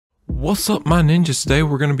What's up, my ninjas? Today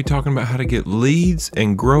we're going to be talking about how to get leads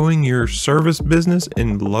and growing your service business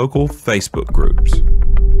in local Facebook groups.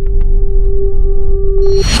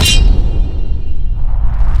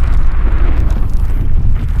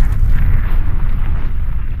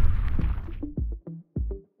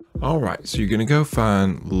 Alright, so you're going to go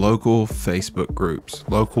find local Facebook groups,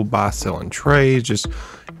 local buy, sell, and trade, just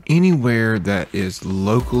anywhere that is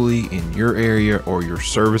locally in your area or your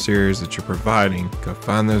service areas that you're providing. Go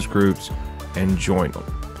find those groups and join them.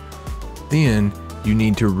 Then you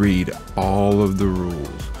need to read all of the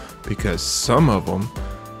rules, because some of them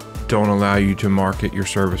don't allow you to market your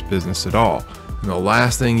service business at all. And the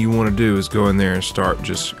last thing you want to do is go in there and start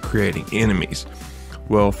just creating enemies.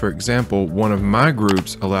 Well, for example, one of my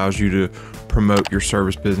groups allows you to promote your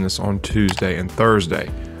service business on Tuesday and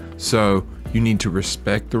Thursday. So you need to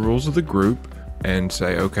respect the rules of the group and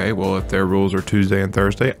say, okay, well, if their rules are Tuesday and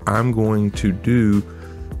Thursday, I'm going to do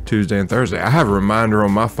Tuesday and Thursday. I have a reminder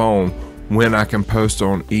on my phone when I can post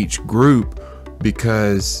on each group,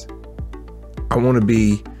 because I want to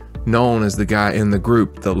be known as the guy in the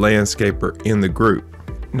group, the landscaper in the group.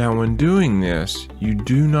 Now, when doing this, you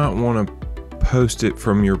do not want to post it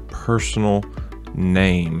from your personal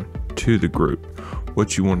name to the group.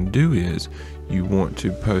 What you want to do is you want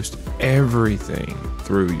to post everything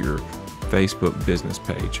through your Facebook business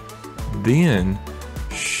page. Then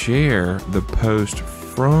share the post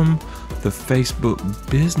from the Facebook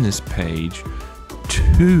business page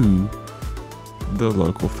to the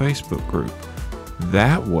local Facebook group.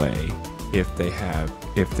 That way, if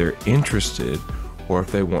they're interested, or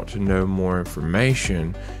if they want to know more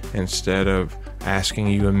information, instead of asking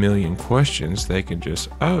you a million questions, they can just,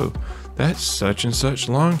 oh, that's such and such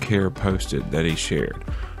lawn care posted that he shared.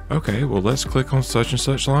 Okay, well, let's click on such and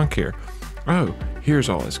such lawn care. Oh, here's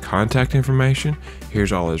all his contact information.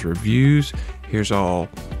 Here's all his reviews. Here's all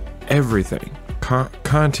everything.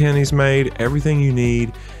 Content he's made, everything you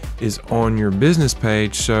need is on your business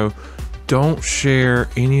page. So don't share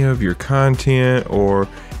any of your content or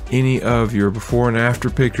any of your before and after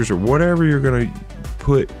pictures or whatever you're going to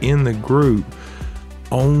put in the group.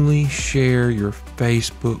 Only share your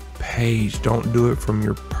Facebook page. Don't do it from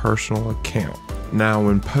your personal account. Now,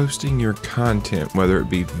 when posting your content, whether it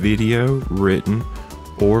be video, written,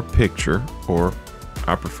 or picture, or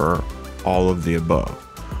I prefer all of the above,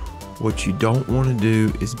 what you don't want to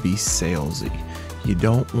do is be salesy. You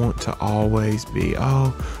don't want to always be,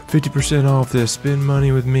 oh, 50% off this, spend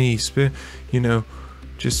money with me, spend,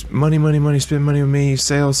 just money, spend money with me,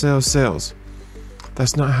 sales.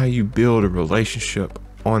 That's not how you build a relationship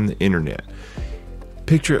on the internet.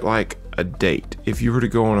 Picture it like a date. If you were to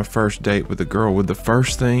go on a first date with a girl, would the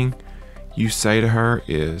first thing you say to her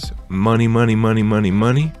is money?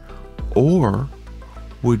 Or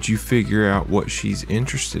would you figure out what she's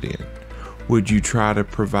interested in? Would you try to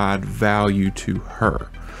provide value to her?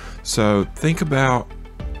 So think about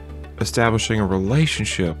establishing a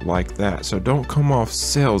relationship like that. So don't come off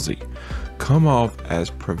salesy. Come off as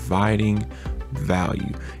providing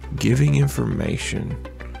value, giving information,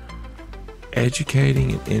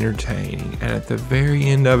 educating and entertaining. And at the very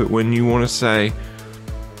end of it, when you want to say,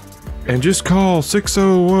 and just call 60,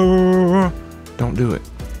 don't do it.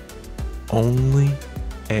 Only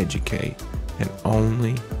educate and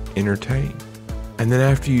only entertain. And then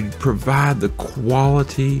after you provide the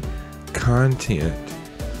quality content,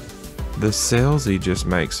 the salesy just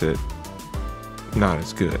makes it not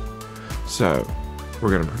as good. So we're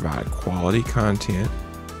going to provide quality content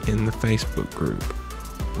in the Facebook group.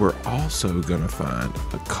 We're also going to find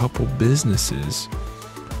a couple businesses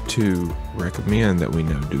to recommend that we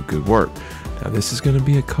know do good work. Now, this is going to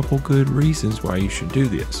be a couple good reasons why you should do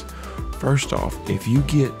this. First off, if you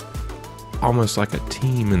get almost like a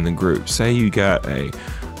team in the group, say I got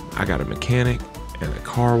a mechanic and a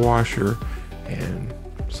car washer and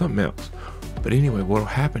something else. But anyway, what'll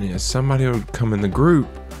happen is somebody will come in the group,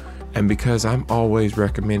 and because I'm always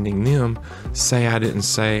recommending them, say I didn't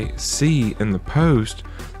see in the post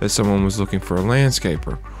that someone was looking for a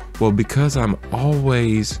landscaper. Well, because I'm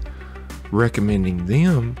always recommending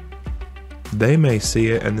them, they may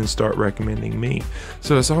see it and then start recommending me.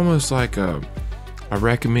 So it's almost like a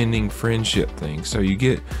recommending friendship thing. So you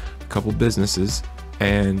get a couple businesses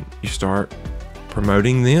and you start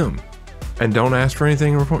promoting them. And don't ask for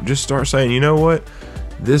anything in return. Just start saying, you know what?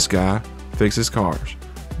 This guy fixes cars.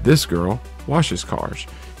 This girl washes cars.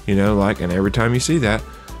 And every time you see that,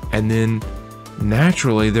 and then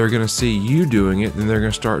naturally they're going to see you doing it, then they're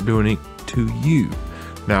going to start doing it to you.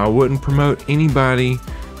 Now, I wouldn't promote anybody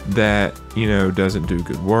that, doesn't do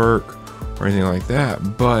good work or anything like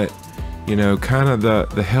that, but, kind of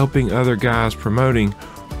the helping other guys promoting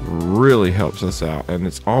really helps us out, and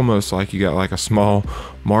it's almost like you got like a small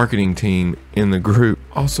marketing team in the group.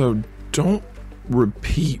 Also, don't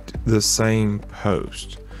repeat the same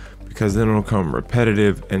post, because then it'll come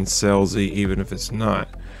repetitive and salesy even if it's not.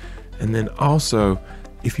 And then also,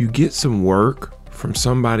 if you get some work from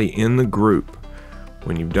somebody in the group,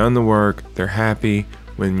 when you've done the work, they're happy.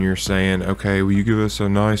 When you're saying, okay, will you give us a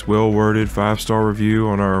nice, well-worded 5-star review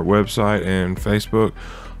on our website and Facebook?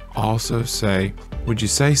 Also say, would you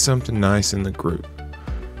say something nice in the group?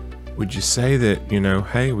 Would you say that, you know,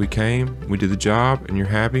 hey, we came, we did the job, and you're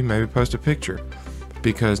happy? Maybe post a picture.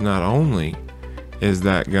 Because not only is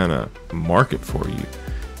that gonna market for you,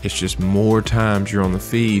 it's just more times you're on the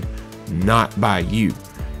feed, not by you.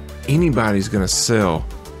 Anybody's gonna sell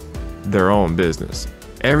their own business.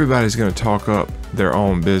 Everybody's gonna talk up their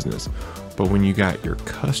own business. But when you got your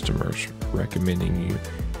customers recommending you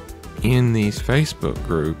in these Facebook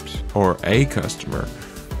groups, or a customer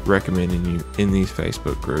recommending you in these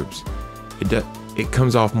Facebook groups, it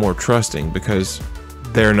comes off more trusting, because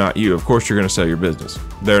they're not you. Of course you're going to sell your business.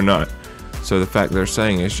 They're not. So the fact they're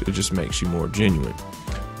saying it just makes you more genuine.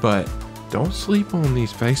 But don't sleep on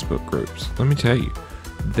these Facebook groups. Let me tell you,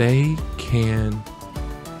 they can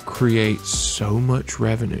create so much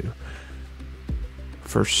revenue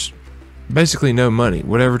for basically no money,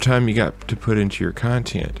 whatever time you got to put into your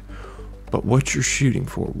content. But what you're shooting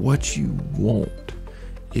for, what you want,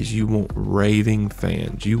 is you want raving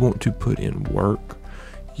fans. You want to put in work.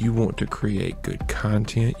 You want to create good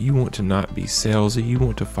content. You want to not be salesy. You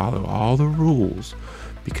want to follow all the rules,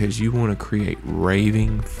 because you want to create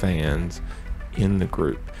raving fans in the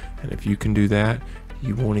group. And if you can do that,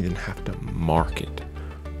 you won't even have to market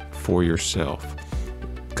for yourself,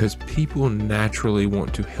 because people naturally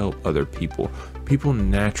want to help other people. People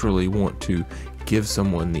naturally want to give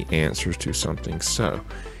someone the answers to something. So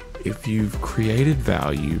if you've created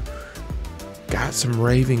value, got some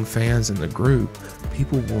raving fans in the group,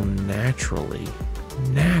 people will naturally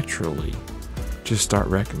just start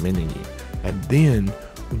recommending you. And then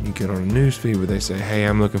when you get on a news feed where they say, hey,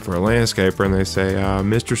 I'm looking for a landscaper, and they say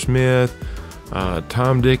Mr. Smith,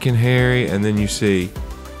 Tom, Dick, and Harry, and then you see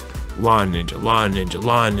Lawn Ninja, Lawn Ninja,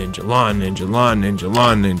 Lawn Ninja, Lawn Ninja, Lawn Ninja,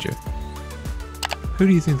 Lawn Ninja. Who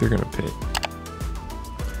do you think they're gonna pick?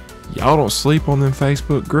 Y'all don't sleep on them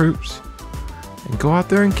Facebook groups, and go out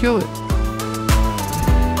there and kill it.